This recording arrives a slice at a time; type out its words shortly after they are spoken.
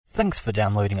Thanks for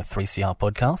downloading a 3CR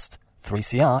podcast.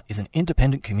 3CR is an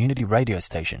independent community radio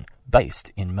station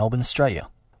based in Melbourne, Australia.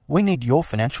 We need your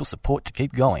financial support to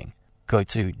keep going. Go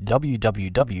to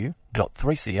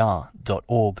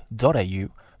www.3cr.org.au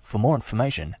for more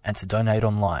information and to donate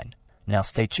online. Now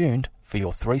stay tuned for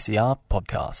your 3CR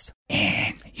podcast.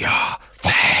 In your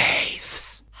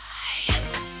face.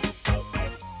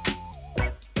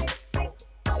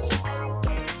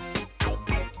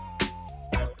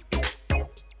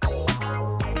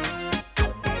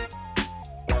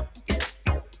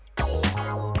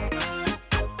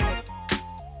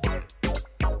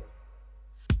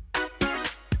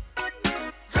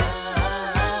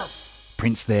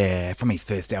 Prince there from his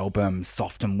first album,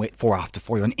 Soft and Wet, 4 After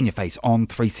 4, on In Your Face on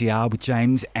 3CR with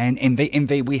James and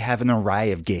MV. We have an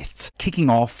array of guests. Kicking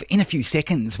off in a few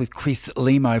seconds with Chris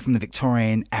Lemoh from the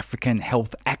Victorian African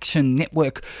Health Action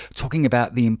Network, talking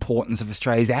about the importance of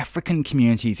Australia's African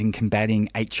communities in combating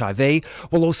HIV.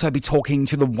 We'll also be talking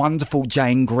to the wonderful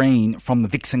Jane Green from the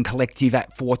Vixen Collective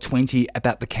at 4:20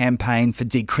 about the campaign for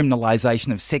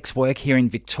decriminalisation of sex work here in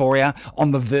Victoria,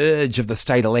 on the verge of the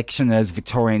state election as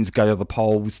Victorians go to the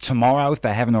polls tomorrow if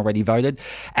they haven't already voted.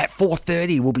 At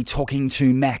 4:30 we'll be talking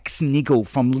to Max Niggl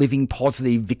from Living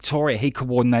Positive Victoria. He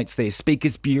coordinates their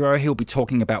Speakers Bureau. He'll be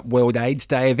talking about World AIDS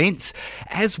Day events,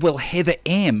 as will Heather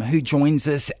M, who joins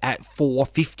us at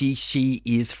 4:50. She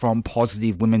is from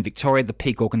Positive Women Victoria, the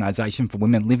peak organisation for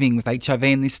women living with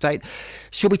HIV in this state.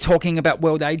 She'll be talking about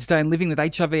World AIDS Day and living with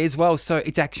HIV as well, so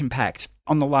it's action-packed.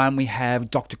 On the line we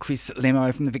have Dr Chris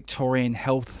Lemoh from the Victorian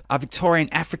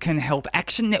African Health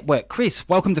Action Network. Chris,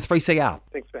 welcome to 3CR.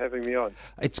 Thanks for having me on.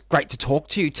 It's great to talk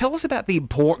to you. Tell us about the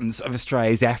importance of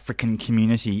Australia's African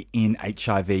community in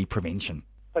HIV prevention.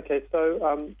 Okay,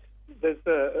 so there's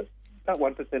about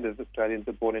 1% of Australians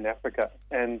are born in Africa,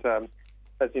 and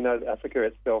as you know, Africa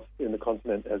itself in the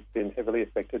continent has been heavily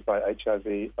affected by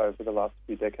HIV over the last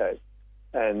few decades.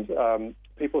 And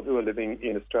people who are living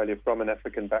in Australia from an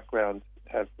African background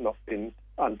have not been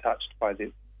untouched by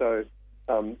this. So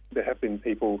there have been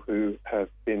people who have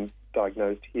been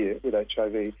diagnosed here with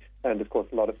HIV, and of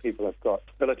course a lot of people have got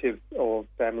relatives or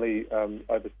family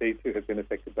overseas who have been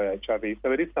affected by HIV.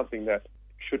 So it is something that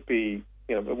should be,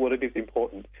 well, it is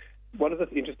important. One of the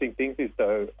interesting things is,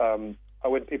 though,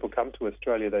 when people come to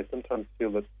Australia, they sometimes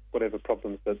feel that whatever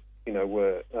problems that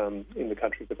were in the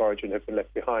countries of origin have been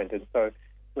left behind. And so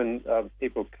when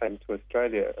people came to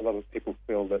Australia, a lot of people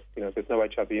feel that there's no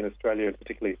HIV in Australia, and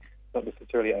particularly not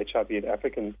necessarily HIV in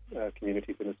African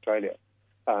communities in Australia.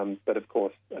 But of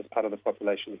course, as part of the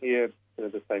population here,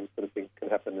 the same sort of thing can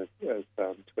happen as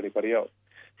to anybody else.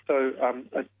 So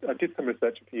I did some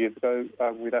research a few years ago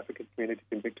with African communities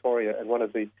in Victoria, and one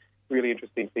of the really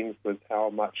interesting things was how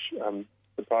much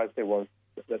surprise there was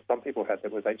that some people had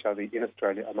that was HIV in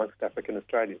Australia amongst African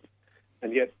Australians.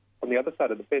 And yet, on the other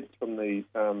side of the fence, from the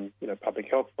public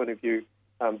health point of view,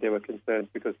 there were concerns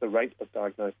because the rate of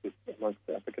diagnosis amongst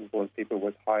the African-born people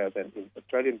was higher than in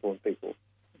Australian-born people.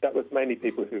 That was mainly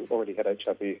people who already had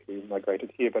HIV who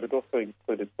migrated here, but it also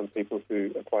included some people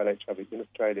who acquired HIV in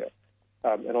Australia.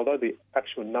 And although the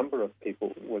actual number of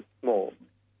people was small,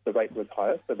 the rate was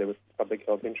higher, so there was public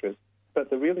health interest. But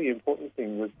the really important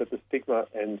thing was that the stigma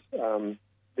and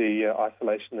the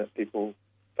isolation that people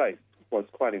faced was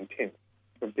quite intense.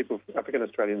 From people, African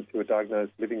Australians who were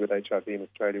diagnosed living with HIV in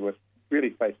Australia were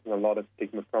really facing a lot of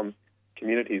stigma from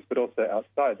communities, but also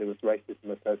outside there was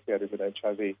racism associated with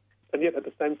HIV. And yet at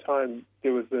the same time,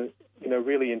 there was a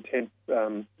really intense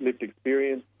lived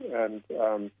experience, and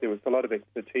there was a lot of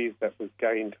expertise that was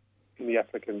gained in the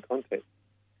African context.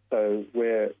 So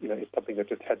where, it's something that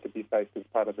just had to be faced as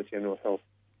part of the general health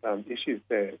issues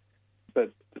there.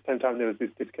 But at the same time, there was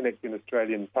this disconnect in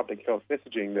Australian public health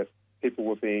messaging that people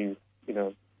were being,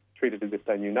 treated as if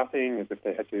they knew nothing, as if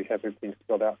they had to have everything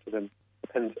spelled out to them.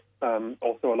 And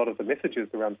also a lot of the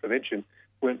messages around prevention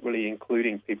weren't really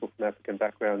including people from African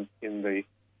backgrounds in the,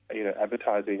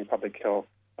 advertising, public health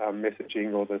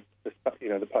messaging, or the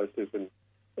posters and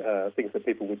things that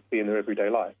people would see in their everyday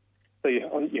life. So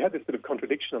you had this sort of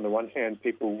contradiction. On the one hand,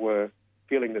 people were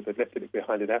feeling that they'd left it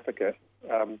behind in Africa,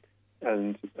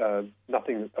 and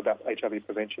nothing about HIV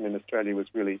prevention in Australia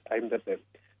was really aimed at them.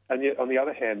 And yet, on the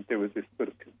other hand, there was this sort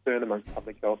of concern amongst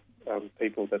public health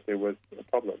people that there was a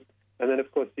problem. And then,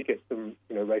 of course, you get some,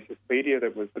 racist media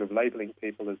that was sort of labelling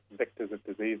people as vectors of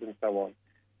disease and so on.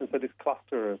 And so this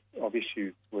cluster of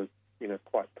issues was,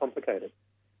 quite complicated.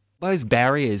 Those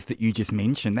barriers that you just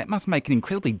mentioned, that must make it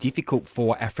incredibly difficult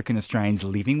for African Australians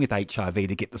living with HIV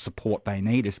to get the support they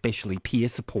need, especially peer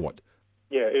support.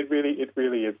 Yeah, it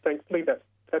really is. Thankfully,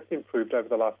 that's improved over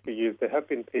the last few years. There have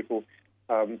been people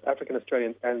African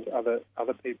Australians and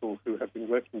other people who have been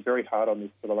working very hard on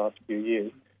this for the last few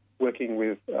years, working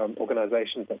with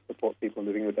organisations that support people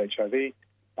living with HIV,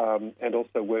 and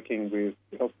also working with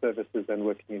health services and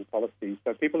working in policy.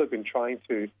 So people have been trying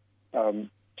to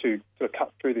sort of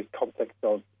cut through this complex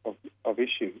of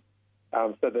issues,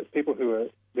 so that people who are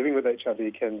living with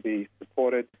HIV can be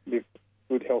supported, live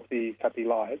good, healthy, happy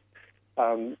lives.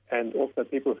 And also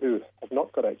people who have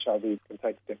not got HIV can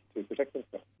take steps to protect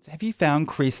themselves. Have you found,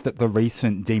 Chris, that the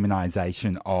recent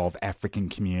demonisation of African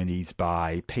communities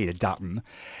by Peter Dutton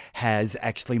has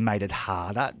actually made it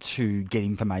harder to get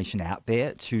information out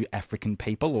there to African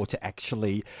people, or to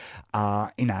actually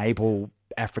enable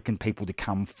African people to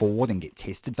come forward and get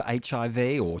tested for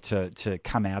HIV, or to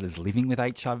come out as living with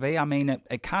HIV? I mean,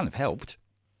 it can't have helped.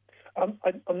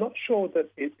 I'm not sure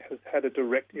that it has had a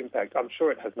direct impact. I'm sure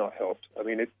it has not helped. I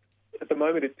mean, at the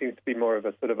moment it seems to be more of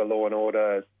a sort of a law and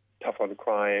order, tough on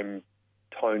crime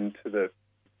tone to the,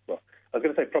 well, I was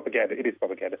going to say propaganda. It is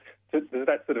propaganda. So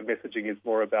that sort of messaging is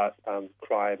more about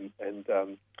crime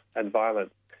and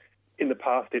violence. In the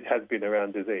past, it has been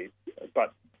around disease,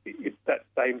 but it's that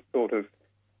same sort of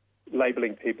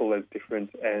labelling people as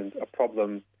different and a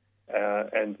problem,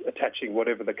 and attaching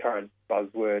whatever the current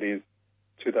buzzword is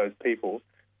to those people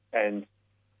and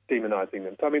demonising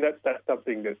them. So, I mean, that's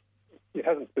something that it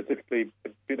hasn't specifically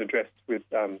been addressed with,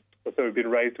 or sort of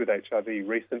been raised with HIV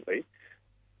recently.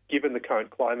 Given the current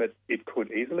climate, it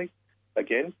could easily,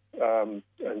 again,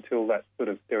 until that sort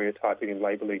of stereotyping and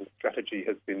labelling strategy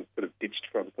has been sort of ditched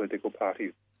from political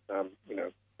parties'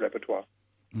 repertoire.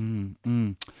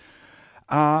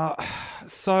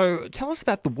 So tell us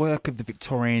about the work of the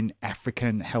Victorian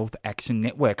African Health Action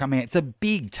Network. I mean, it's a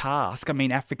big task. I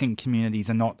mean, African communities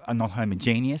are not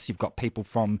homogeneous. You've got people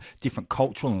from different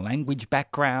cultural and language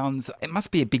backgrounds. It must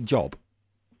be a big job.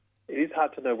 It is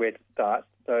hard to know where to start.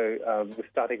 So we're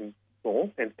starting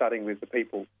small and starting with the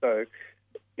people. So,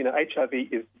 HIV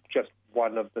is just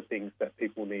one of the things that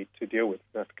people need to deal with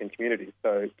in African communities.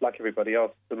 So like everybody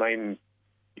else, the main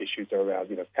issues are around,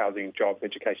 housing, jobs,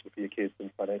 education for your kids,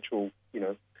 and financial,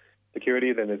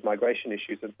 security. Then there's migration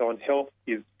issues and so on. Health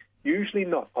is usually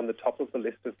not on the top of the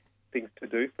list of things to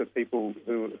do for people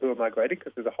who are migrating,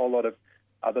 because there's a whole lot of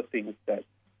other things that,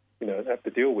 have to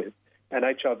deal with. And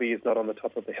HIV is not on the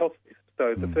top of the health list.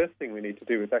 So the first thing we need to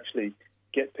do is actually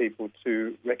get people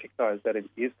to recognise that it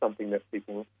is something that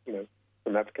people,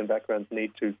 from African backgrounds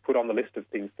need to put on the list of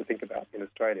things to think about in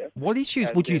Australia. What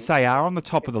issues would you say are on the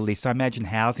top of the list? I imagine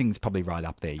housing's probably right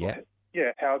up there, yeah?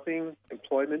 Yeah, housing,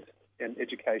 employment and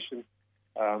education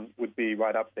would be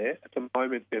right up there. At the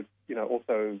moment, there's,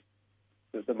 also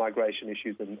there's the migration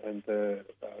issues and the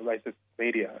racist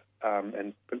media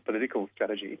and political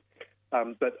strategy.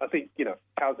 But I think,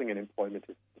 housing and employment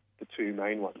is the two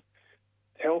main ones.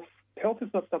 Health is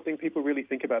not something people really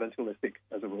think about until they're sick,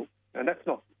 as a rule. And that's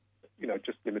not,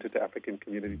 just limited to African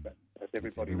communities. That's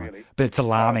everybody, really. But it's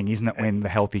alarming, isn't it, when the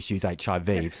health issue is HIV?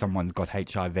 If someone's got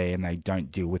HIV and they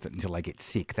don't deal with it until they get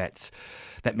sick, that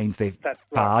means they're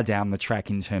far down the track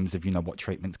in terms of, what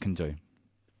treatments can do.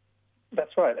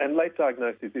 That's right. And late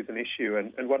diagnosis is an issue.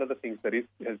 And one of the things that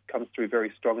has come through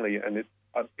very strongly, and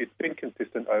it's been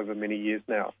consistent over many years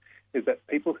now, is that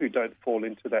people who don't fall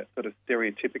into that sort of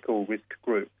stereotypical risk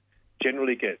group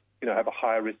generally have a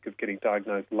higher risk of getting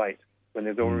diagnosed late, when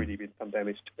there's already been some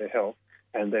damage to their health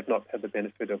and they've not had the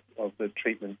benefit of the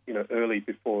treatment, early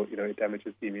before, it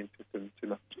damages the immune system too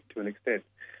much to an extent.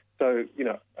 So,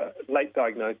 late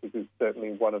diagnosis is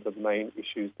certainly one of the main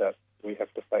issues that we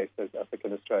have to face as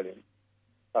African Australians,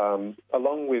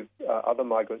 along with other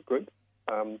migrant groups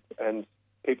and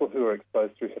people who are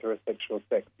exposed through heterosexual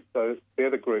sex. So they're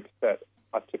the groups that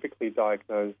are typically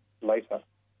diagnosed later.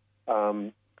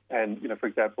 And, for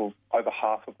example, over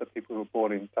half of the people who were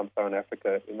born in sub-Saharan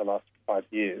Africa in the last 5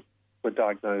 years were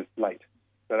diagnosed late.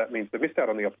 So that means they missed out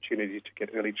on the opportunity to get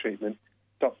early treatment,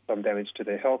 stop some damage to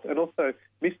their health, and also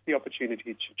missed the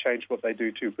opportunity to change what they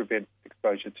do to prevent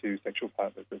exposure to sexual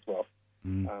partners as well.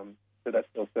 So that's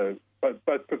also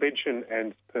both prevention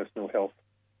and personal health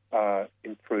are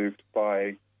improved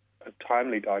by a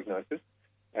timely diagnosis.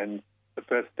 And the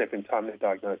first step in timely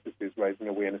diagnosis is raising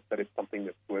awareness that it's something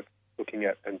that's worth looking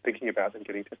at and thinking about and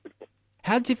getting tested for.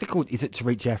 How difficult is it to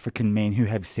reach African men who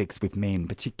have sex with men,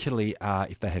 particularly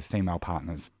if they have female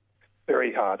partners?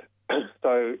 Very hard.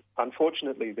 So,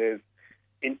 unfortunately, there's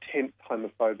intense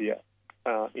homophobia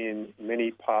in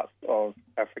many parts of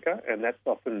Africa, and that's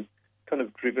often kind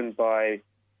of driven by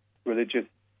religious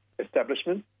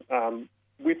establishments,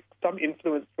 with some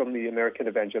influence from the American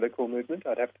evangelical movement,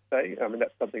 I'd have to say. I mean,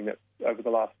 that's something that over the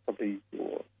last probably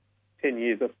 10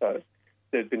 years or so,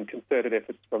 there's been concerted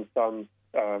efforts from some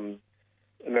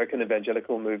American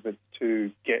evangelical movements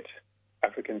to get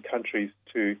African countries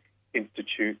to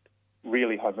institute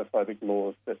really homophobic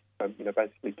laws that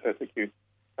basically persecute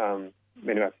men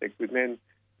who have sex with men,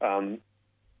 and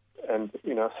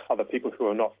other people who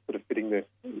are not sort of fitting the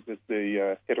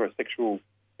heterosexual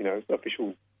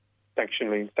official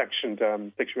sanctioned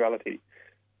sexuality.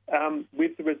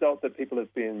 With the result that people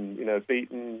have been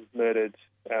beaten, murdered,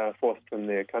 forced from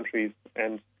their countries,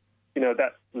 and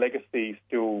that legacy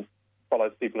still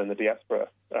follows people in the diaspora.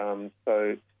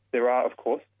 So there are, of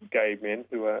course, gay men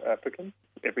who are African.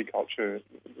 Every culture,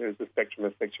 there's a spectrum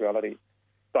of sexuality.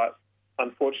 But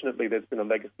unfortunately, there's been a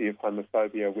legacy of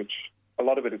homophobia, which a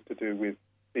lot of it is to do with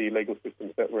the legal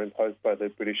systems that were imposed by the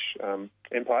British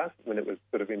Empire when it was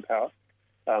sort of in power.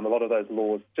 A lot of those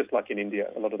laws, just like in India,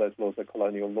 a lot of those laws are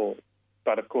colonial laws.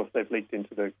 But of course, they've leaked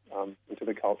into the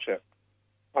culture.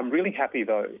 I'm really happy,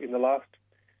 though, in the last,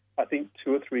 I think,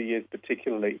 2 or 3 years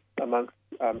particularly, amongst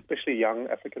especially young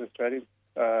African Australians,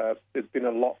 there's been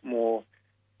a lot more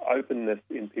openness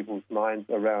in people's minds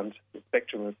around the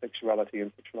spectrum of sexuality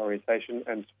and sexual orientation.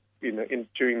 And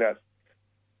during that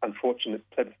unfortunate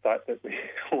plebiscite that we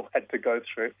all had to go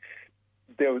through,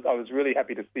 I was really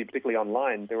happy to see, particularly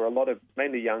online, there were a lot of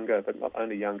mainly younger, but not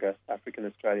only younger, African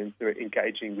Australians who are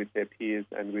engaging with their peers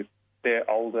and with their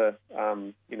older,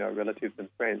 relatives and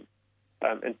friends,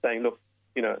 and saying, look,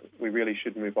 we really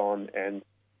should move on and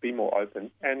be more open.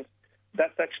 And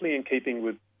that's actually in keeping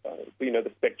with,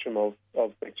 the spectrum of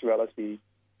sexuality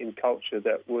in culture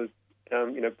that was,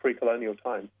 pre-colonial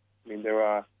times. I mean, there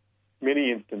are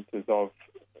many instances of,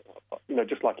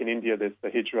 just like in India, there's the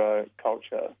hijra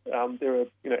culture. There are,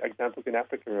 examples in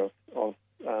Africa of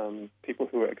people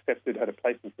who are accepted, had a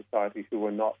place in society, who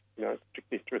were not,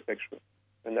 strictly heterosexual.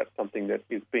 And that's something that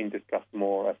is being discussed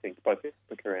more, I think, both in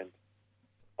Africa and.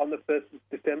 On the 1st of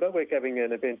December, we're having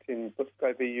an event in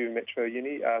Footscray VU Metro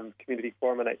Uni, Community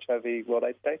Forum on HIV/World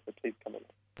AIDS Day, so please come along.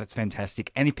 That's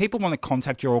fantastic. And if people want to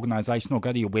contact your organisation or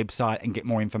go to your website and get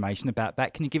more information about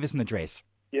that, can you give us an address?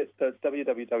 Yes, so it's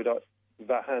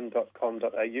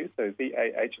www.VAHAN.com.au, so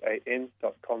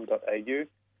VAHAN.com.au,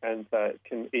 and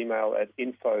can email at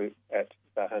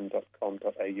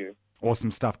info@VAHAN.com.au.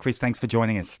 Awesome stuff. Chris, thanks for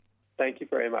joining us. Thank you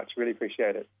very much. Really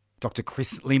appreciate it. Dr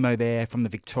Chris Lemoh there from the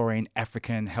Victorian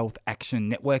African Health Action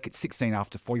Network. It's 16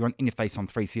 after 4. You're on Interface on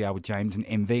 3CR with James and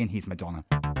MV, and here's Madonna.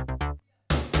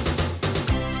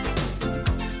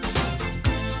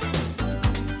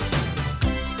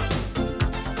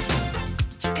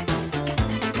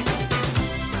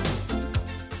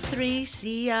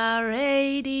 CR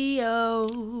Radio.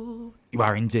 You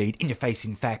are indeed in your face,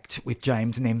 in fact, with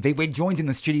James and MV. We're joined in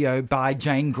the studio by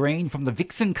Jane Green from the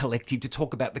Vixen Collective to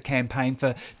talk about the campaign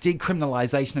for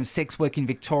decriminalisation of sex work in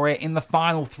Victoria in the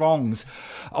final throngs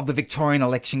of the Victorian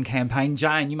election campaign.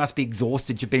 Jane, you must be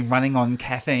exhausted. You've been running on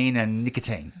caffeine and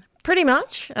nicotine. Pretty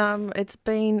much. It's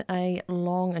been a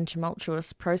long and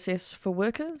tumultuous process for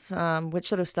workers, which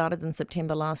sort of started in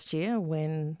September last year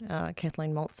when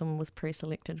Kathleen Maltzam was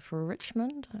pre-selected for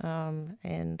Richmond.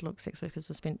 And look, sex workers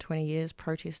have spent 20 years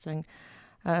protesting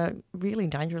really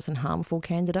dangerous and harmful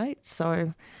candidates.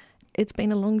 So it's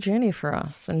been a long journey for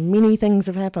us and many things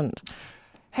have happened.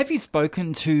 Have you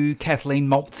spoken to Kathleen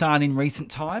Maltzam in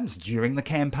recent times, during the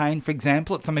campaign, for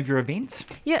example, at some of your events?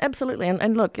 Yeah, absolutely.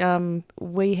 And look,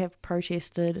 we have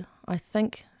protested, I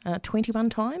think, 21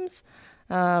 times.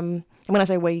 And when I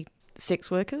say we, sex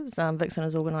workers, Vixen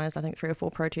has organised, I think, 3 or 4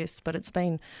 protests, but it's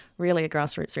been really a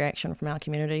grassroots reaction from our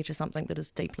community to something that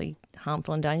is deeply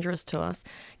harmful and dangerous to us.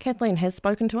 Kathleen has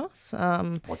spoken to us.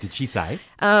 What did she say?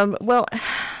 We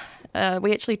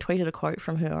actually tweeted a quote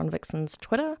from her on Vixen's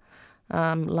Twitter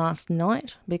last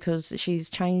night, because she's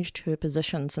changed her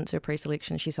position since her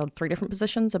pre-selection. She's held 3 different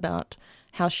positions about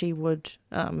how she would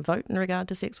vote in regard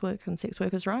to sex work and sex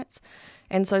workers' rights.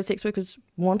 And so sex workers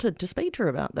wanted to speak to her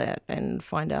about that and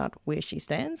find out where she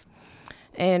stands.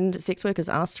 And sex workers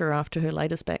asked her after her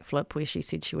latest backflip, where she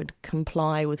said she would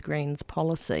comply with Green's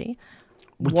policy.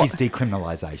 Which is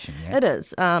decriminalisation, yeah? It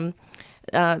is.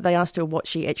 They asked her what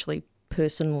she actually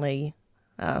personally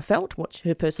felt, what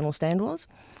her personal stand was,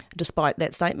 despite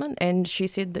that statement, and she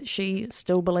said that she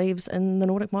still believes in the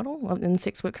Nordic Model, in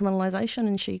sex work criminalisation,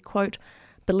 and she, quote,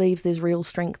 believes there's real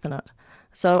strength in it.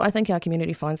 So I think our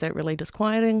community finds that really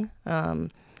disquieting,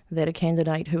 that a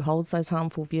candidate who holds those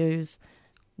harmful views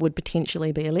would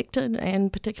potentially be elected,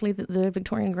 and particularly that the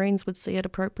Victorian Greens would see it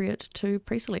appropriate to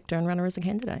pre-select her and run her as a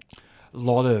candidate. A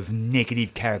lot of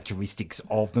negative characteristics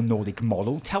of the Nordic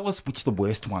Model. Tell us which the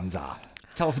worst ones are.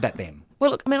 Tell us about them.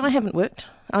 Well, look, I mean, I haven't worked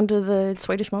under the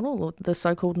Swedish model or the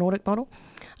so-called Nordic model.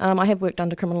 I have worked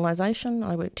under criminalisation.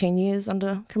 I worked 10 years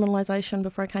under criminalisation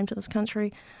before I came to this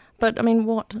country. But, I mean,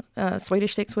 what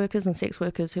Swedish sex workers and sex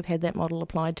workers who've had that model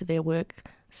applied to their work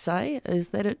say is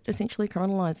that it essentially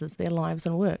criminalises their lives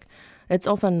and work. It's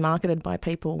often marketed by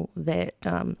people that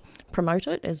promote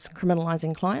it as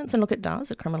criminalising clients, and look, it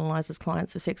does. It criminalises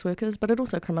clients of sex workers, but it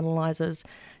also criminalises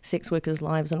sex workers'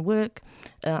 lives and work.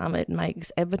 It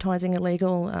makes advertising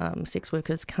illegal. Sex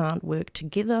workers can't work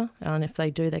together, and if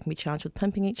they do, they can be charged with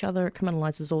pimping each other. It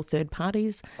criminalises all third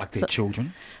parties. Like their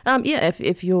children?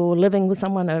 If you're living with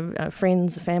someone, a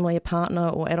friends, a family, a partner,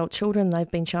 or adult children, they've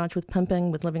been charged with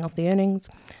pimping, with living off the earnings.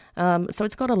 So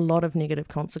it's got a lot of negative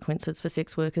consequences for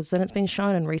sex workers, and it's been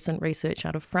shown in recent research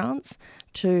out of France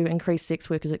to increase sex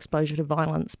workers' exposure to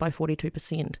violence by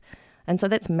 42%. And so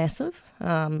that's massive.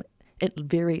 It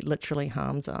very literally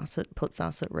harms us. It puts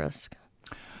us at risk.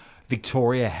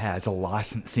 Victoria has a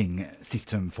licensing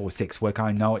system for sex work.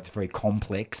 I know it's very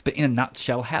complex, but in a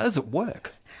nutshell, how does it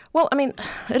work? Well, I mean,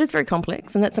 it is very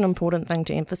complex, and that's an important thing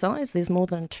to emphasise. There's more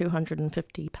than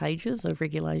 250 pages of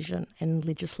regulation and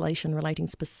legislation relating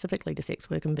specifically to sex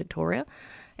work in Victoria.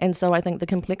 And so I think the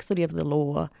complexity of the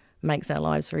law makes our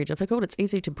lives very difficult. It's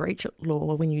easy to breach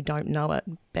law when you don't know it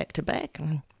back to back.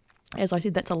 And as I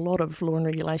said, that's a lot of law and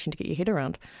regulation to get your head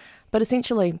around. But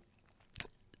essentially,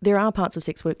 there are parts of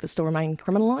sex work that still remain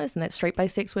criminalised, and that's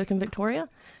street-based sex work in Victoria.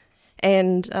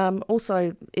 And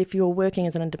also, if you're working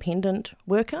as an independent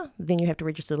worker, then you have to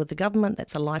register with the government.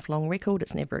 That's a lifelong record.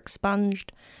 It's never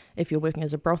expunged. If you're working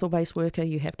as a brothel-based worker,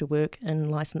 you have to work in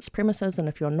licensed premises. And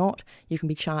if you're not, you can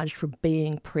be charged for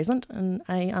being present in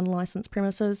a unlicensed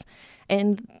premises.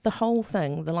 And the whole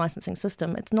thing, the licensing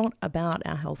system, it's not about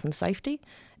our health and safety.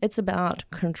 It's about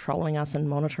controlling us and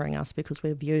monitoring us because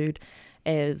we're viewed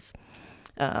as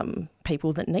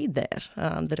people that need that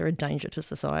are a danger to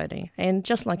society. And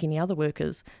just like any other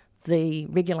workers, the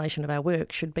regulation of our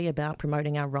work should be about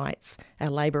promoting our rights, our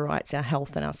labour rights, our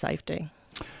health and our safety.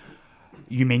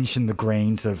 You mentioned the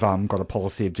Greens have got a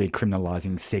policy of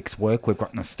decriminalising sex work. We've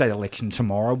got a state election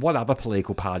tomorrow. What other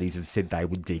political parties have said they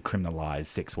would decriminalise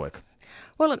sex work?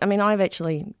 Well, look, I mean, I've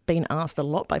actually been asked a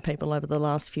lot by people over the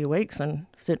last few weeks and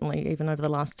certainly even over the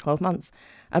last 12 months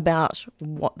about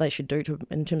what they should do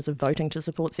in terms of voting to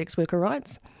support sex worker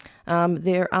rights.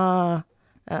 There are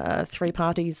three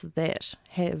parties that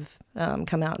have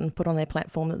come out and put on their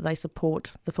platform that they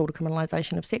support the full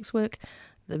decriminalisation of sex work.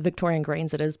 The Victorian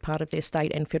Greens, it is part of their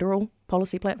state and federal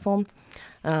policy platform.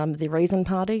 The Reason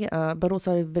Party, but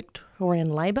also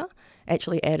Victorian Labour,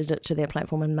 actually added it to their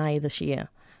platform in May this year.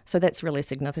 So that's really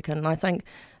significant. And I think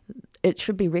it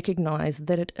should be recognised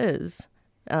that it is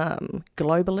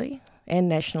globally and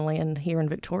nationally and here in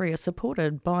Victoria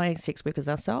supported by sex workers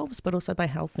ourselves, but also by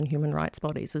health and human rights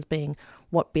bodies as being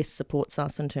what best supports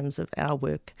us in terms of our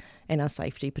work and our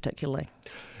safety particularly.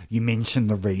 You mentioned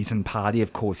the Reason Party.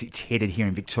 Of course, it's headed here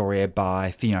in Victoria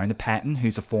by Fiona Patton,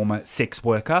 who's a former sex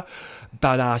worker,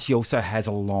 but she also has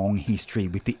a long history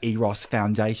with the Eros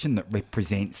Foundation that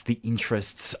represents the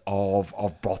interests of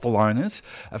brothel owners.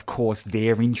 Of course,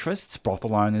 their interests,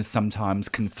 brothel owners, sometimes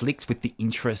conflict with the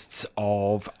interests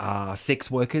of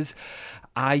sex workers.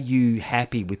 Are you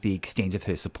happy with the extent of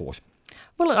her support?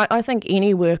 Well, I think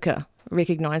any worker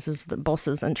recognises that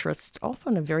bosses' interests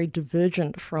often are very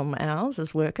divergent from ours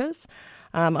as workers.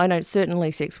 I know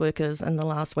certainly sex workers in the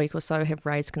last week or so have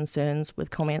raised concerns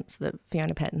with comments that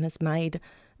Fiona Patton has made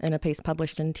in a piece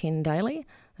published in 10 Daily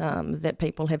that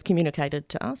people have communicated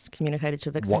to us, communicated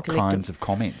to Vixen Collective. What kinds of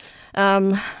comments?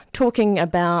 Talking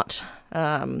about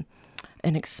an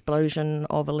explosion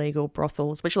of illegal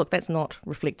brothels, which, look, that's not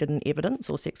reflected in evidence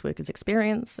or sex workers'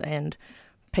 experience, and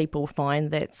people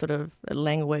find that sort of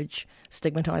language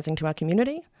stigmatising to our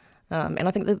community. And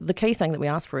I think the key thing that we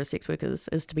ask for as sex workers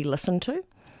is to be listened to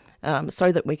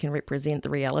so that we can represent the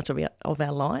reality of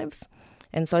our lives.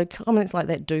 And so comments like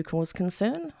that do cause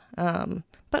concern.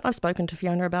 But I've spoken to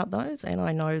Fiona about those, and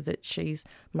I know that she's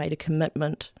made a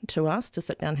commitment to us to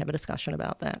sit down and have a discussion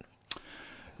about that.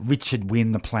 Richard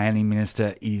Wynne, the Planning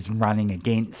Minister, is running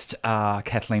against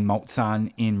Kathleen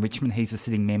Maltzahn in Richmond. He's a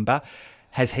sitting member.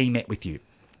 Has he met with you?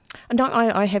 No,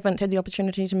 I haven't had the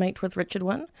opportunity to meet with Richard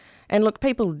Wynne. And look,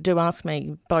 people do ask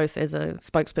me, both as a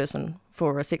spokesperson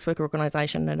for a sex worker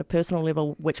organisation and at a personal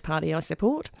level, which party I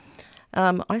support.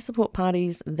 I support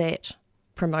parties that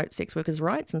promote sex workers'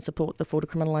 rights and support the full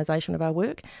decriminalisation of our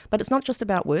work. But it's not just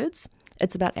about words,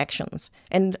 it's about actions.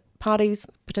 And parties,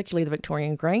 particularly the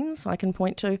Victorian Greens, I can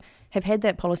point to, have had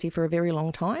that policy for a very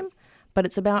long time. But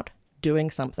it's about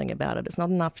doing something about it. It's not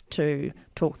enough to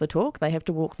talk the talk. They have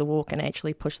to walk the walk and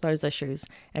actually push those issues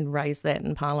and raise that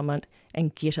in Parliament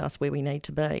and get us where we need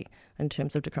to be in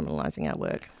terms of decriminalising our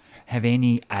work. Have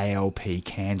any ALP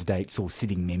candidates or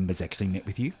sitting members actually met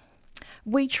with you?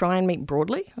 We try and meet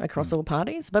broadly across all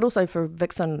parties, but also for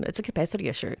Vixen, it's a capacity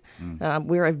issue.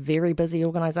 We're a very busy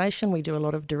organisation. We do a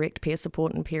lot of direct peer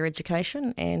support and peer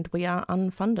education, and we are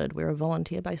unfunded. We're a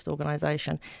volunteer-based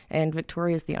organisation, and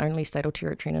Victoria is the only state or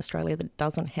territory in Australia that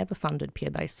doesn't have a funded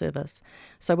peer-based service.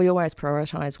 So we always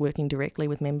prioritise working directly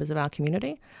with members of our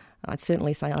community. I'd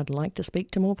certainly say I'd like to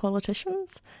speak to more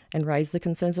politicians and raise the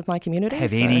concerns of my community.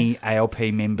 Have any ALP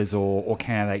members or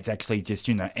candidates actually just,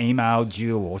 emailed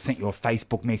you or sent you a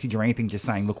Facebook message or anything just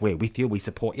saying, look, we're with you, we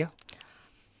support you?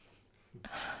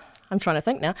 I'm trying to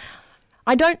think now.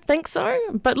 I don't think so,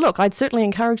 but look, I'd certainly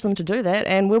encourage them to do that,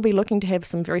 and we'll be looking to have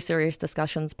some very serious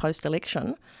discussions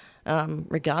post-election,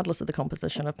 regardless of the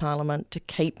composition of Parliament, to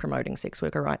keep promoting sex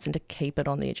worker rights and to keep it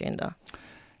on the agenda.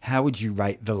 How would you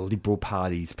rate the Liberal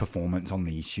Party's performance on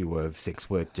the issue of sex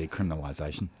work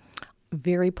decriminalisation?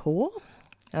 Very poor.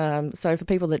 So for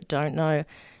people that don't know,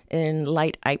 in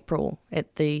late April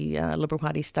at the Liberal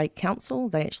Party State Council,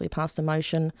 they actually passed a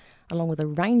motion, along with a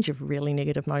range of really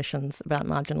negative motions about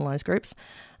marginalised groups,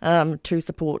 to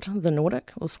support the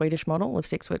Nordic or Swedish model of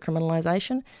sex work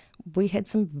criminalisation. We had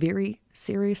some very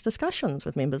serious discussions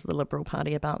with members of the Liberal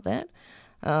Party about that.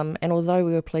 And although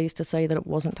we were pleased to see that it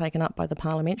wasn't taken up by the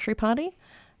Parliamentary Party,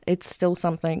 it's still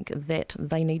something that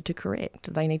they need to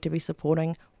correct. They need to be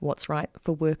supporting what's right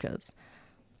for workers.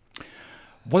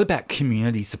 What about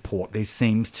community support? There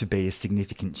seems to be a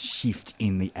significant shift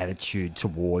in the attitude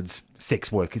towards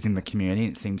sex workers in the community.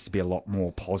 It seems to be a lot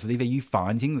more positive. Are you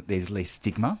finding that there's less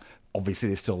stigma? Obviously,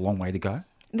 there's still a long way to go.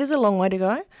 There's a long way to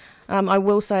go. I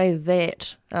will say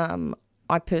that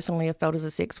I personally have felt as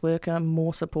a sex worker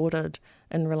more supported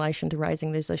in relation to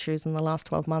raising these issues in the last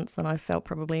 12 months than I've felt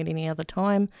probably at any other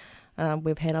time.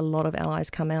 We've had a lot of allies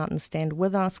come out and stand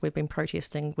with us. We've been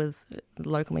protesting with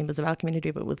local members of our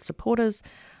community, but with supporters.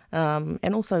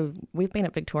 And also, we've been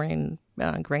at Victorian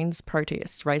Greens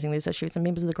protests raising these issues, and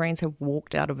members of the Greens have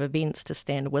walked out of events to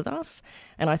stand with us.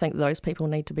 And I think those people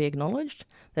need to be acknowledged,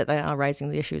 that they are raising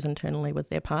the issues internally with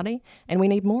their party, and we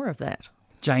need more of that.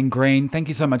 Jane Green, thank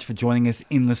you so much for joining us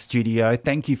in the studio.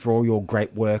 Thank you for all your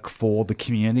great work for the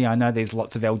community. I know there's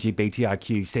lots of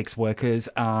LGBTIQ sex workers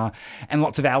and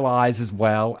lots of allies as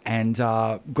well. And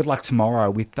good luck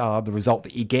tomorrow with the result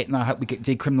that you get. And I hope we get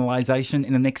decriminalisation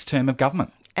in the next term of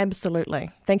government. Absolutely.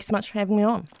 Thank you so much for having me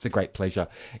on. It's a great pleasure.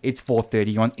 It's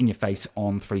 4:30 on In Your Face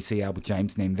on 3CR with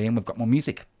James and MV, and we've got more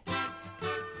music.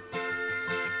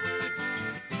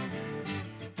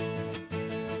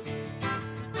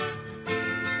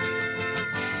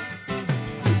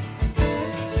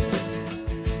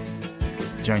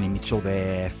 Joni Mitchell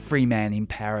there, Free Man in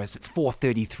Paris. It's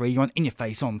 4:33 on In Your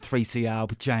Face on 3CR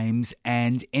with James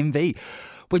and MV.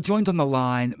 We're joined on the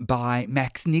line by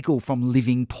Max Niggl from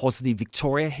Living Positive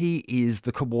Victoria. He is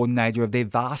the coordinator of their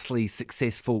vastly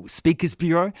successful Speakers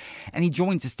Bureau, and he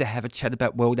joins us to have a chat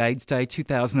about World AIDS Day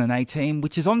 2018,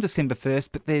 which is on December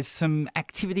 1st, but there's some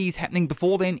activities happening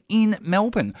before then in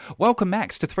Melbourne. Welcome,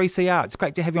 Max, to 3CR. It's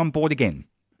great to have you on board again.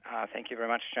 Thank you very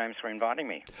much, James, for inviting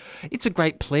me. It's a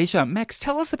great pleasure. Max,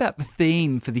 tell us about the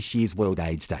theme for this year's World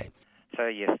AIDS Day. So,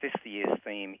 yes, this year's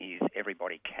theme is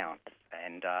Everybody Counts,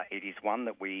 and it is one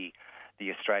that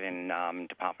the Australian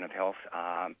Department of Health,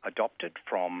 adopted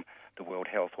from the World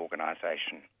Health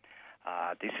Organisation.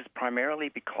 This is primarily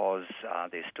because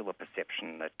there's still a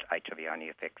perception that HIV only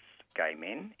affects gay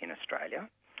men in Australia.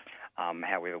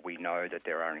 However, we know that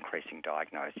there are increasing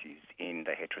diagnoses in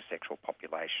the heterosexual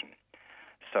population.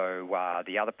 So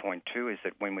the other point too is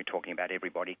that when we're talking about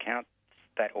everybody counts,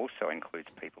 that also includes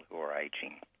people who are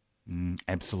ageing.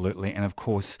 Absolutely. And of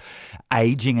course,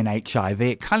 ageing and HIV,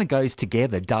 it kind of goes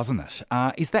together, doesn't it?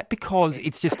 Is that because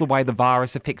it's just the way the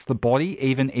virus affects the body,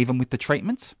 even with the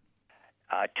treatments?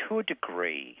 To a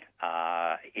degree,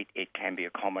 it can be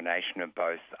a combination of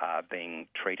both being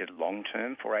treated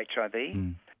long-term for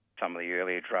HIV. Some of the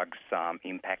earlier drugs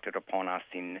impacted upon us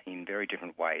in very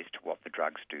different ways to what the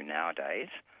drugs do nowadays.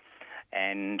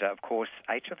 And, of course,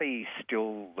 HIV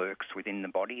still lurks within the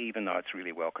body, even though it's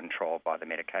really well controlled by the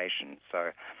medication.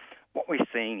 So what we're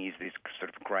seeing is this sort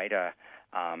of greater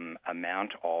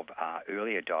amount of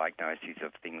earlier diagnoses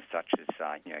of things such as,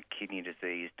 kidney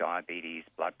disease, diabetes,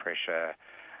 blood pressure,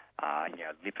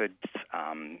 lipids,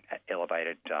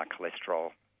 elevated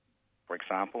cholesterol, for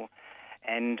example.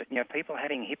 And, people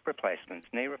having hip replacements,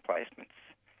 knee replacements,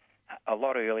 a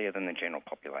lot earlier than the general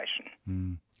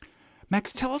population.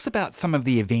 Max, tell us about some of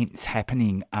the events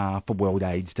happening for World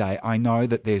AIDS Day. I know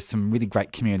that there's some really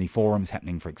great community forums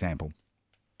happening, for example.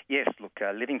 Yes, look,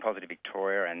 Living Positive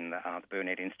Victoria and the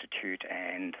Burnett Institute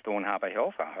and Thorn Harbour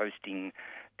Health are hosting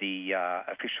the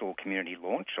official community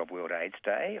launch of World AIDS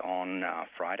Day on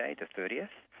Friday the 30th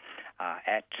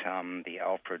at the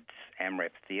Alfred's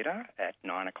Amrep Theatre at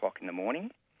 9 o'clock in the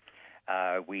morning.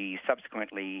 We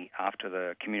subsequently, after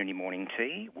the community morning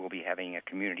tea, will be having a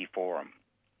community forum.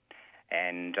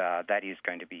 And that is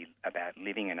going to be about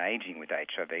living and ageing with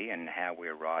HIV and how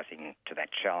we're rising to that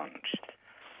challenge.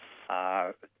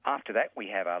 After that, we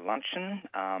have our luncheon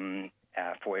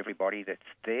for everybody that's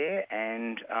there,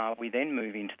 and we then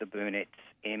move into the Burnett's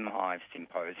MHIV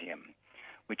Symposium,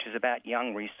 which is about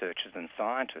young researchers and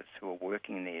scientists who are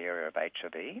working in the area of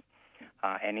HIV.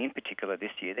 And in particular,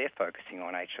 this year, they're focusing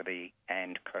on HIV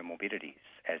and comorbidities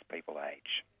as people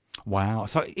age. Wow.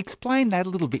 So explain that a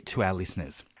little bit to our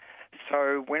listeners.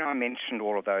 So when I mentioned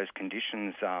all of those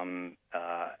conditions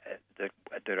that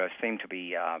seem to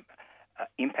be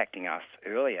impacting us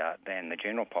earlier than the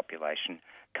general population,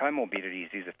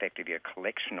 comorbidities is effectively a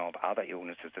collection of other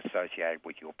illnesses associated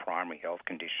with your primary health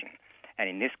condition. And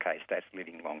in this case, that's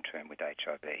living long-term with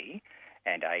HIV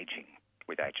and ageing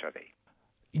with HIV.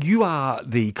 You are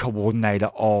the coordinator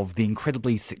of the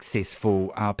incredibly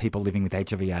successful People Living with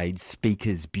HIV/AIDS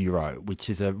Speakers Bureau, which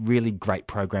is a really great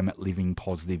program at Living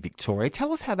Positive Victoria.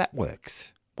 Tell us how that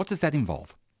works. What does that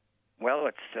involve? Well,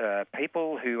 it's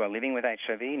people who are living with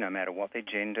HIV, no matter what their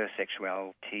gender,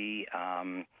 sexuality,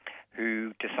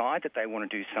 who decide that they want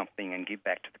to do something and give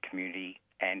back to the community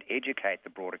and educate the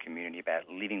broader community about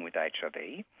living with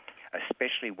HIV,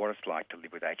 especially what it's like to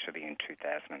live with HIV in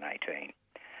 2018.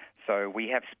 So we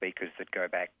have speakers that go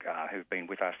back who've been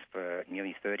with us for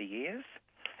nearly 30 years,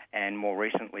 and more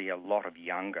recently a lot of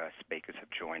younger speakers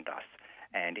have joined us,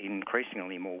 and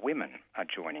increasingly more women are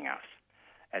joining us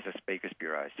as a Speakers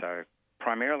Bureau. So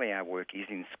primarily our work is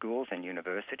in schools and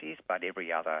universities, but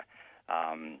every other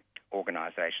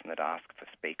organisation that asks for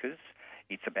speakers,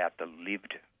 it's about the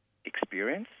lived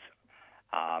experience.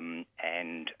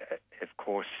 And of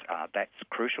course, that's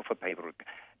crucial for people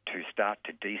to start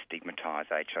to destigmatise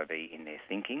HIV in their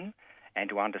thinking and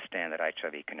to understand that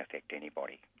HIV can affect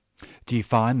anybody. Do you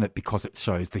find that because it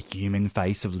shows the human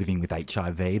face of living with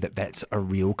HIV, that's a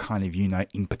real kind of,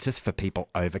 impetus for people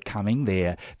overcoming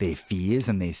their fears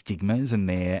and their stigmas and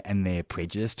their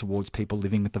prejudice towards people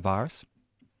living with the virus?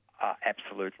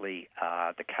 Absolutely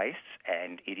the case,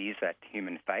 and it is that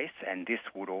human face, and this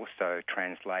would also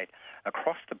translate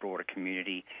across the broader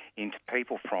community into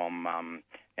people from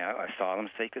asylum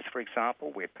seekers, for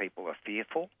example, where people are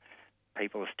fearful.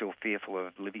 People are still fearful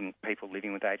of people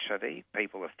living with HIV.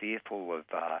 People are fearful of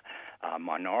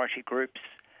minority groups,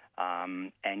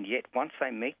 and yet once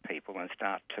they meet people and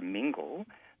start to mingle,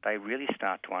 they really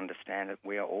start to understand that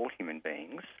we are all human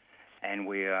beings, and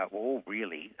we are all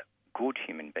really good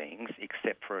human beings,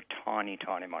 except for a tiny,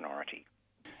 tiny minority.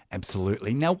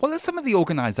 Absolutely. Now, what are some of the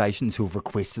organisations who have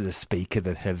requested a speaker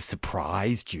that have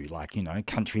surprised you? Like,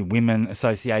 country women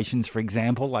associations, for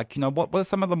example. Like, what are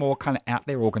some of the more kind of out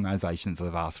there organisations that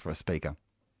have asked for a speaker?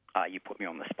 You put me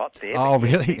on the spot there. Oh,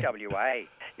 really?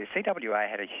 CWA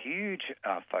had a huge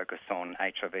focus on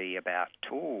HIV about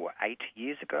 8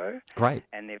 years ago. Great.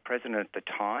 And their president at the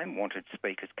time wanted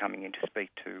speakers coming in to speak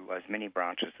to as many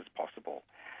branches as possible.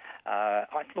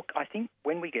 I think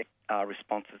when we get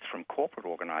responses from corporate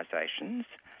organisations,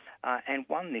 and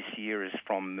one this year is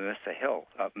from Mercer Health,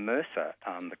 Mercer,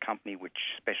 the company which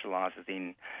specialises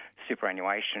in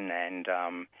superannuation and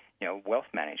wealth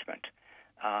management,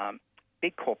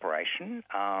 big corporation,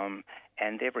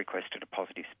 and they've requested a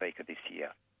positive speaker this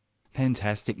year.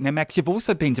 Fantastic. Now, Max, you've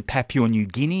also been to Papua New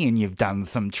Guinea and you've done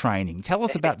some training. Tell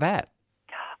us about that.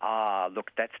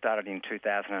 Look, that started in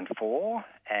 2004,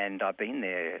 and I've been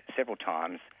there several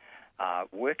times,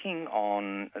 working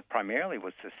on, primarily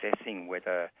was assessing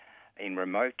whether in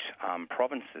remote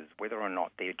provinces, whether or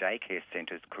not their daycare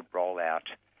centres could roll out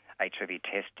HIV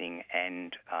testing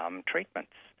and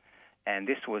treatments. And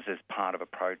this was as part of a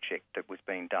project that was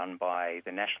being done by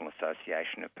the National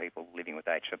Association of People Living with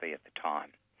HIV at the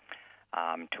time,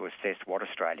 to assess what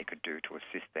Australia could do to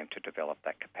assist them to develop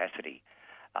that capacity.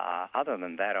 Other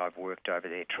than that, I've worked over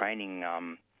there training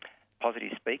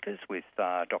positive speakers with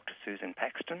Dr Susan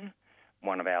Paxton,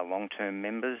 one of our long-term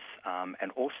members,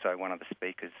 and also one of the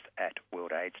speakers at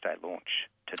World AIDS Day launch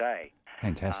today.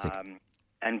 Fantastic.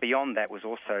 And beyond that was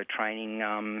also training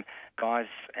guys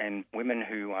and women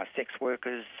who are sex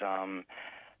workers,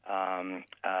 identify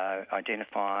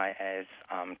as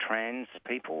trans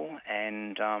people,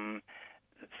 and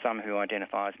some who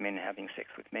identify as men having sex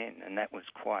with men, and that was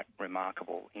quite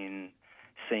remarkable in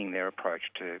seeing their approach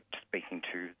to speaking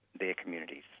to their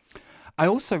communities. I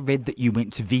also read that you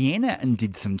went to Vienna and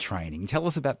did some training. Tell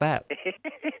us about that.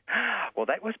 Well,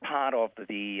 that was part of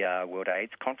the World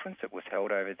AIDS conference that was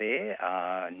held over there.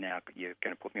 Now, you're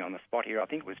going to put me on the spot here. I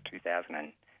think it was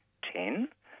 2010.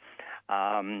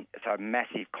 It's a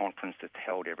massive conference that's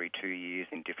held every 2 years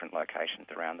in different locations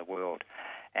around the world.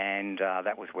 And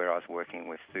that was where I was working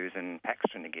with Susan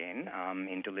Paxton again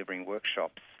in delivering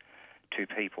workshops to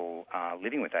people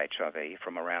living with HIV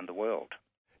from around the world.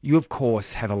 You, of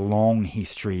course, have a long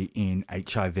history in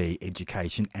HIV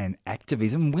education and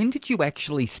activism. When did you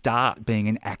actually start being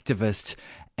an activist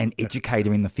and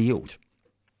educator in the field?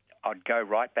 I'd go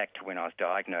right back to when I was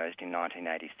diagnosed in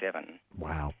 1987.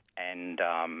 Wow. And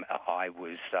I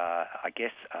was,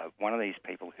 one of these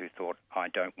people who thought, I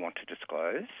don't want to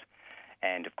disclose.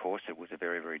 And, of course, it was a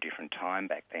very, very different time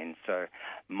back then. So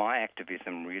my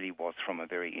activism really was from a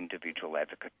very individual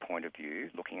advocate point of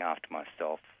view, looking after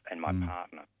myself and my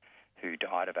partner, who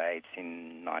died of AIDS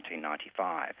in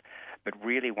 1995. But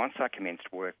really, once I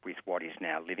commenced work with what is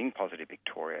now Living Positive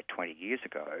Victoria 20 years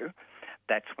ago,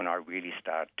 that's when I really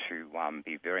started to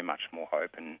be very much more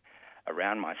open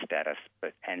around my status,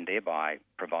 and thereby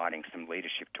providing some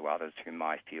leadership to others who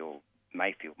may feel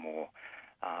more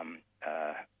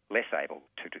less able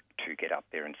to get up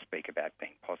there and speak about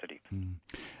being positive.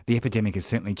 The epidemic has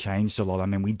certainly changed a lot. I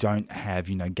mean, we don't have,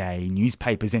 gay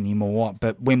newspapers anymore,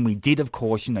 but when we did, of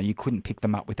course, you couldn't pick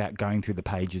them up without going through the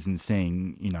pages and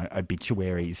seeing,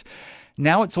 obituaries.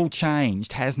 Now it's all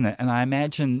changed, hasn't it? And I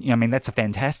imagine, that's a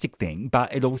fantastic thing,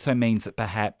 but it also means that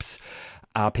perhaps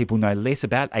people know less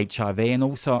about HIV, and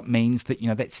also it means that,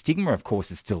 that stigma, of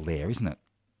course, is still there, isn't it?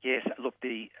 Yes, look,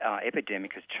 the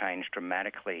epidemic has changed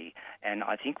dramatically, and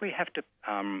I think we have to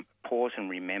pause and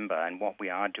remember, and what we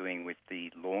are doing with the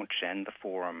launch and the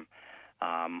forum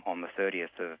on the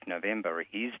 30th of November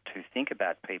is to think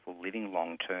about people living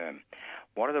long-term.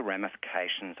 What are the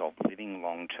ramifications of living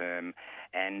long-term,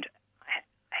 and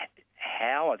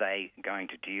how are they going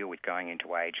to deal with going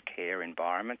into aged care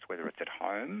environments, whether it's at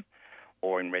home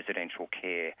or in residential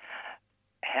care?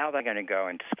 How are they going to go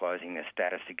and disclosing their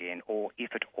status again, or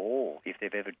if at all, if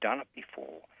they've ever done it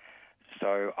before?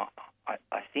 So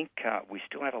I think we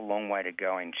still have a long way to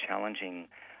go in challenging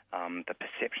the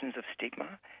perceptions of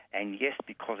stigma. And yes,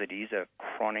 because it is a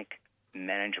chronic,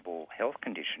 manageable health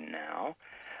condition now,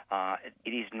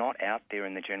 it is not out there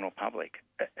in the general public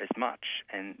as much,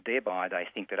 and thereby they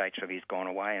think that HIV has gone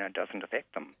away and it doesn't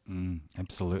affect them.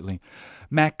 Absolutely.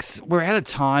 Max, we're out of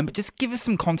time, but just give us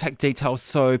some contact details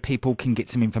so people can get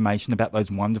some information about those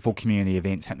wonderful community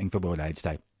events happening for World AIDS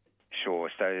Day. Sure.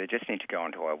 So they just need to go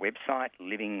onto our website,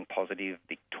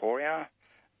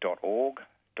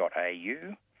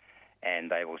 livingpositivevictoria.org.au,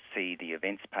 and they will see the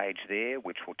events page there,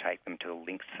 which will take them to the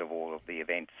links of all of the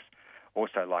events.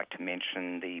 Also like to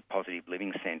mention the Positive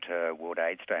Living Centre World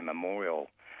AIDS Day Memorial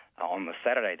on the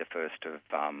Saturday, the 1st of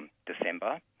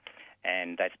December,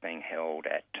 and that's being held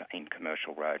in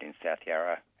Commercial Road in South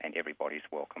Yarra, and everybody's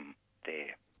welcome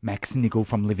there. Max Niggl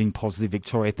from Living Positive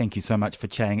Victoria, thank you so much for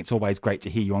chatting. It's always great to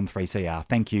hear you on 3CR.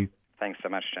 Thank you. Thanks so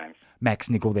much, James. Max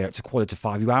Niggl there. It's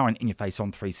 4:45. You are on In Your Face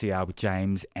on 3CR with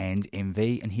James and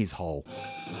MV and his whole.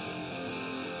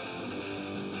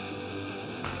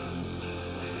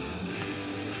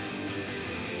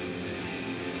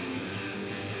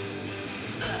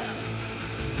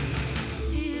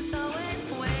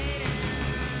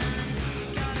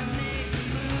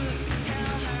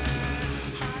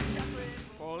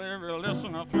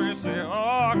 Listen to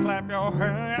 3CR, clap your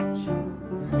hands.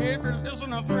 If you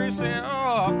listen to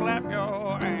 3CR, clap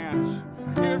your hands.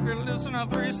 If you listen to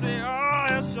 3CR,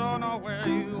 let us know where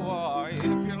you are. If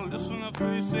you listen to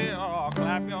 3CR,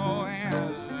 clap your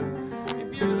hands.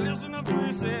 If you listen to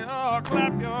 3CR,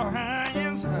 clap your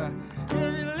hands. If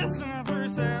you listen to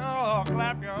 3CR,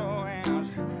 clap your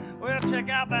hands. Well, check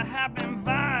out the happening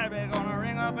vibe. They're gonna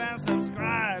ring up and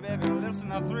subscribe. If you listen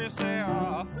to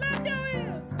 3CR, flap your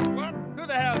ears. What? Who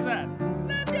the hell is that?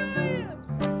 Flap your ears.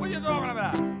 What are you talking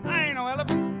about? I ain't no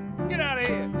elephant. Get out of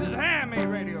here. This is handmade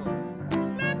radio.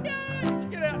 Flap your ears.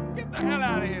 Get out. Get the hell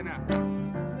out of here now.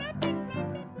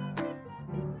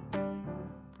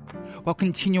 Well,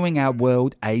 continuing our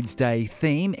World AIDS Day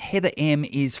theme, Heather M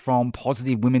is from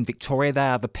Positive Women Victoria. They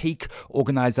are the peak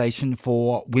organisation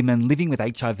for women living with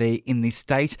HIV in this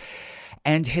state.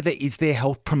 And Heather is their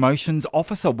Health Promotions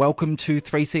Officer. Welcome to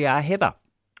 3CR, Heather.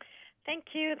 Thank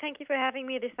you. Thank you for having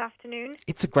me this afternoon.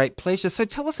 It's a great pleasure. So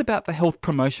tell us about the health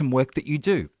promotion work that you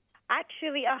do. Actually,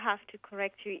 Actually, I have to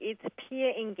correct you. It's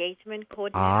peer engagement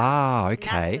coordinator. Ah,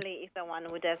 okay. Natalie is the one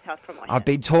who does health promotion. I've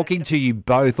been talking to you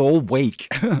both all week.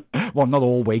 Well, not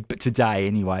all week, but today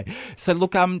anyway. So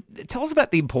look, tell us about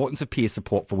the importance of peer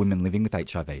support for women living with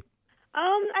HIV.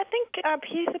 I think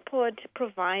peer support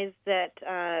provides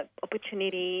that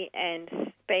opportunity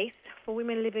and space for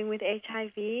women living with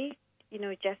HIV,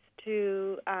 just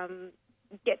to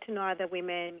get to know other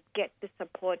women, get the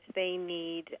support they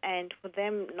need, and for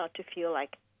them not to feel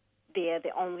like they're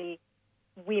the only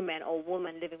women or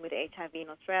woman living with HIV in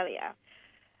Australia.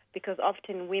 Because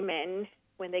often women,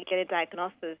 when they get a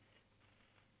diagnosis,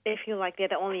 they feel like they're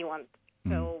the only ones.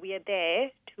 So we are there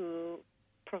to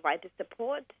provide the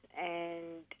support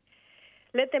and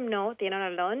let them know they're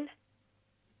not alone.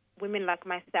 Women like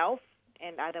myself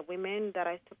and other women that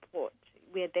I support,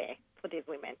 we're there for these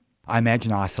women. I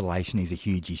imagine isolation is a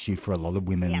huge issue for a lot of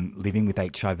women living with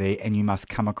HIV, and you must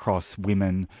come across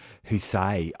women who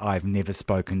say, I've never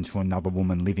spoken to another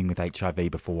woman living with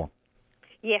HIV before.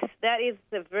 Yes, that is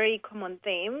a very common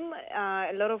theme.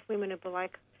 A lot of women will be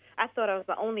like, I thought I was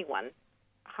the only one.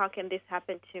 How can this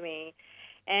happen to me?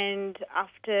 And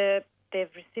after they've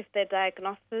received their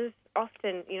diagnosis,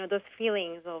 often, those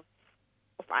feelings of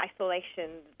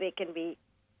isolation,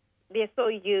 they're so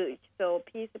huge. So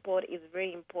peer support is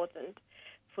very important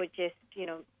for just,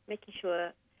 making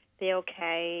sure they're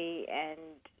okay and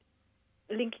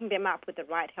linking them up with the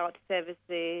right health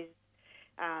services,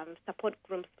 support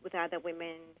groups with other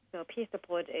women. So peer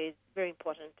support is very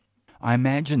important. I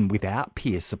imagine without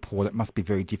peer support, it must be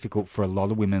very difficult for a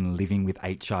lot of women living with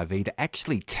HIV to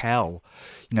actually tell,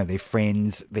 their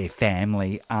friends, their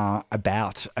family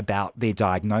about their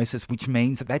diagnosis, which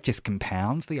means that just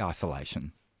compounds the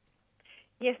isolation.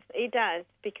 Yes, it does,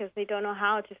 because they don't know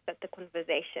how to start the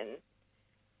conversation.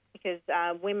 Because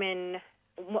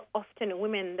often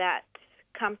women that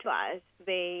come to us,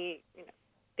 they're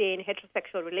in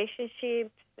heterosexual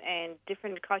relationships and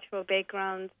different cultural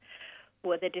backgrounds,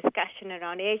 where the discussion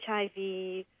around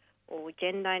HIV or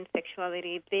gender and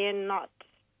sexuality, they're not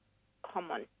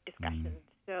common discussions.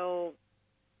 So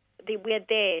we're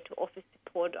there to offer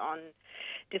support on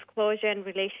disclosure and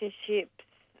relationships,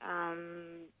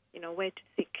 where to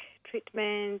seek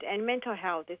treatment, and mental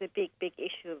health is a big, big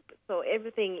issue. So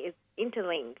everything is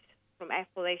interlinked, from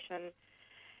isolation,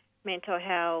 mental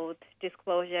health,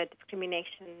 disclosure,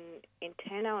 discrimination,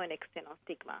 internal and external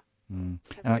stigma. And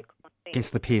I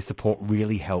guess the peer support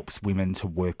really helps women to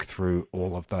work through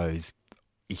all of those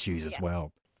issues as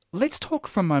well. Let's talk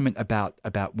for a moment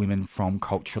about women from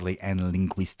culturally and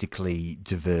linguistically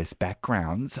diverse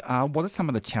backgrounds. What are some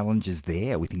of the challenges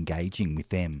there with engaging with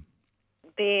them?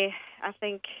 I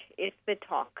think it's the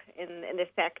talk in the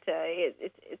sector.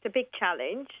 It's a big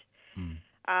challenge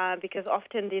because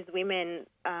often these women,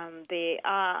 they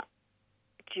are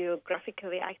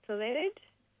geographically isolated,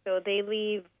 so they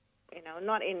live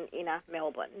not in inner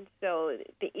Melbourne. So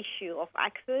the issue of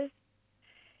access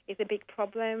is a big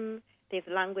problem. There's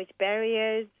language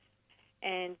barriers,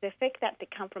 and the fact that they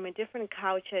come from a different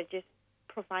culture just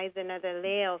provides another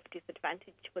layer of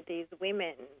disadvantage for these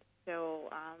women. So,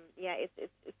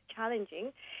 it's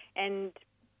challenging. And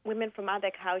women from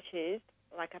other cultures,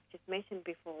 like I've just mentioned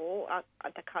before,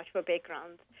 other cultural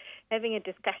backgrounds, having a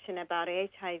discussion about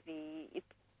HIV, it's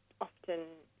often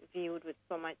viewed with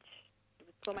so much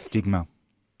stigma,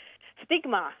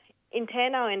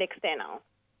 internal and external.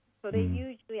 So they're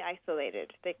hugely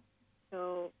isolated.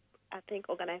 So I think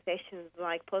organizations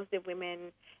like Positive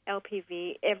Women,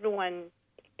 LPV, everyone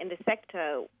in the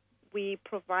sector, we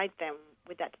provide them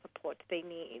with that support they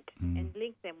need and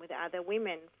link them with other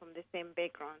women from the same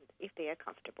background if they are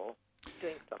comfortable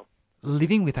doing so.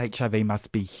 Living with HIV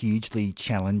must be hugely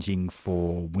challenging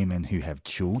for women who have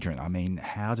children. I mean,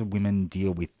 how do women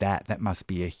deal with that? That must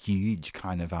be a huge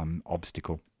kind of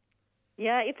obstacle.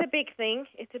 Yeah, it's a big thing.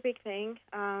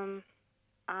 I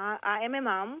am a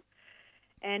mum,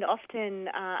 and often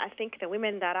I think the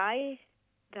women that I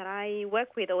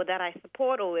work with or that I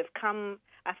support or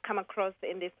I've come across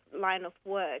in this line of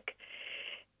work,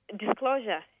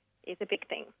 disclosure is a big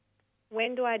thing.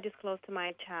 When do I disclose to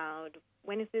my child?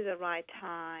 When is this the right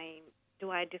time?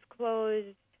 Do I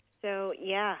disclose? So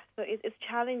it's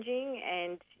challenging,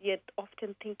 and yet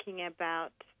often thinking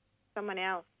about someone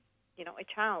else, a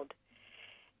child.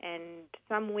 And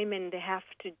some women, they have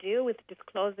to deal with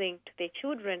disclosing to their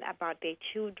children about their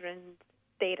children's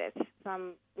status.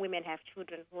 Some women have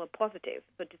children who are positive,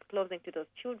 so disclosing to those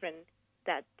children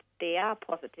that they are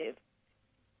positive.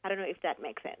 I don't know if that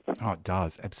makes sense. Oh, it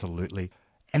does, absolutely.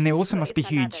 And there also must be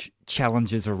huge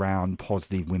challenges around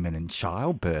positive women and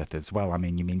childbirth as well. I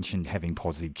mean, you mentioned having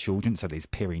positive children, so there's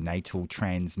perinatal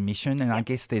transmission, and I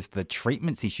guess there's the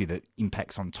treatments issue that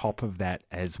impacts on top of that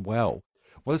as well.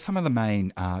 What are some of the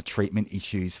main treatment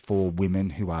issues for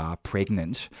women who are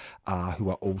pregnant, who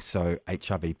are also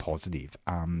HIV positive?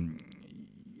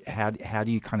 How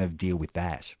do you kind of deal with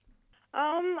that?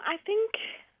 I think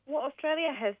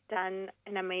Australia has done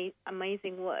an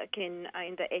amazing work in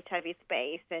the HIV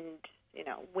space and,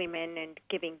 women and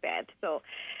giving birth. So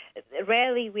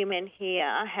rarely women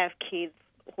here have kids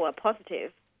who are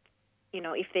positive,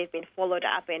 if they've been followed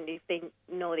up and if they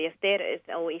know their status,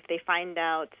 or if they find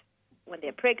out when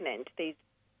they're pregnant, there's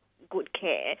good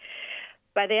care.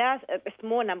 But there are a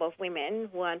small number of women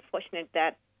who are unfortunate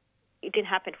that it didn't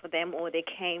happen for them, or they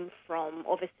came from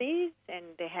overseas and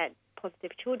they had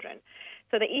positive children.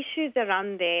 So the issues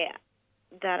around there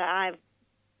that I've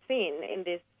seen in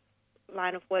this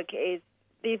line of work is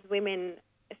these women,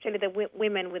 especially the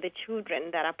women with the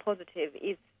children that are positive,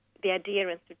 is the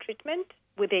adherence to treatment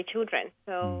with their children.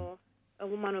 So a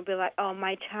woman will be like, oh,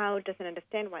 my child doesn't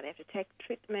understand why they have to take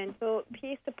treatment. So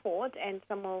peer support and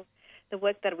some of the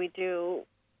work that we do,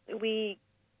 we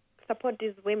support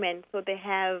these women so they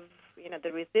have,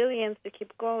 the resilience to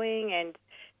keep going and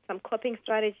some coping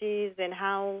strategies and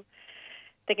how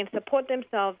they can support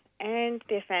themselves and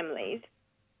their families.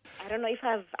 I don't know if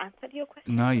I've answered your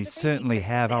question. No, you certainly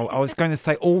have. I was going to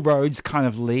say all roads kind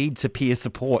of lead to peer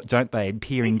support, don't they, and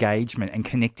peer engagement and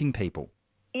connecting people.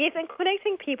 Yes, and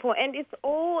connecting people, and it's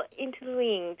all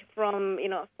interlinked from,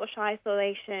 social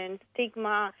isolation,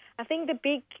 stigma. I think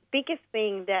the biggest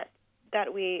thing that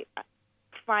we are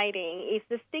fighting is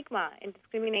the stigma and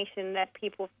discrimination that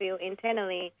people feel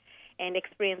internally and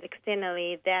experience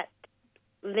externally that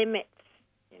limits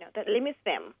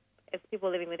them as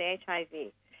people living with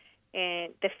HIV.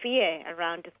 And the fear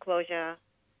around disclosure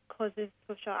causes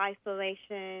social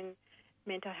isolation,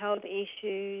 mental health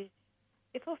issues.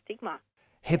 It's all stigma.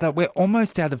 Heather, we're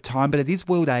almost out of time, but it is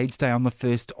World AIDS Day on the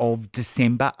 1st of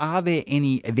December. Are there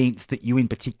any events that you in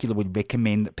particular would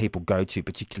recommend that people go to,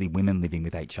 particularly women living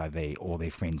with HIV or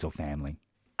their friends or family?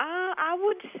 I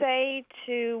would say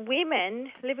to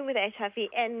women living with HIV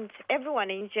and everyone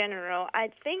in general, I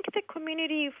think the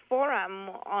Community Forum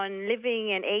on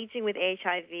Living and Aging with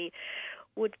HIV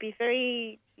would be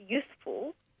very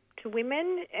useful to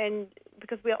women, and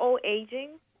because we're all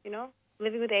aging,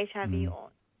 living with HIV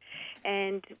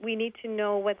and we need to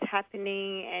know what's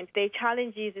happening, and the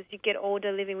challenges as you get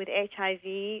older living with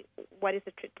HIV. What is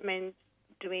the treatment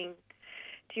doing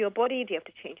to your body? Do you have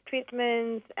to change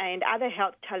treatments and other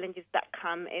health challenges that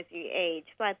come as you age?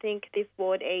 So I think this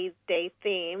World AIDS Day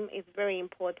theme is very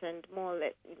important, more or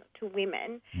less, to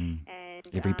women. And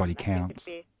everybody counts.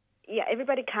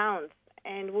 Everybody counts,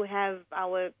 and we'll have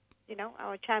our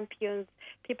champions,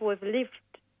 people who have lived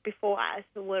before us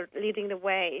who were leading the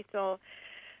way. So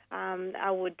I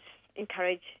would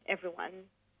encourage everyone,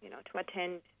 to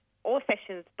attend all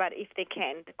sessions, but if they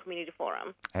can, the Community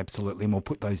Forum. Absolutely, and we'll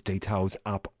put those details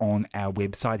up on our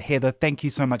website. Heather, thank you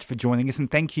so much for joining us,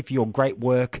 and thank you for your great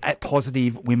work at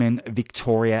Positive Women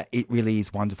Victoria. It really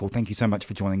is wonderful. Thank you so much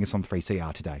for joining us on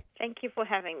 3CR today. Thank you for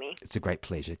having me. It's a great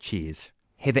pleasure. Cheers.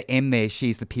 Heather M there,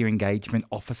 she's the Peer Engagement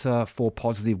Officer for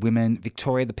Positive Women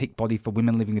Victoria, the peak body for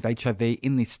women living with HIV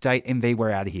in this state. MV, we're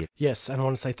out of here. Yes, and I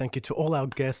want to say thank you to all our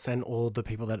guests and all the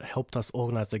people that helped us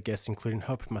organise the guests, including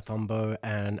Hope Mathumbo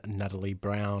and Natalie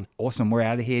Brown. Awesome, we're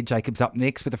out of here. Jacob's up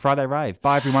next with the Friday Rave.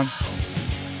 Bye, everyone.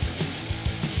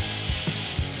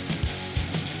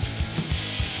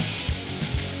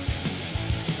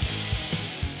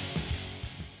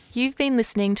 You've been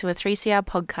listening to a 3CR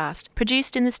podcast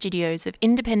produced in the studios of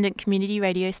independent community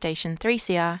radio station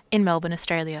 3CR in Melbourne,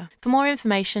 Australia. For more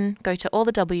information, go to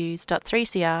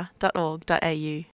allthews.3cr.org.au.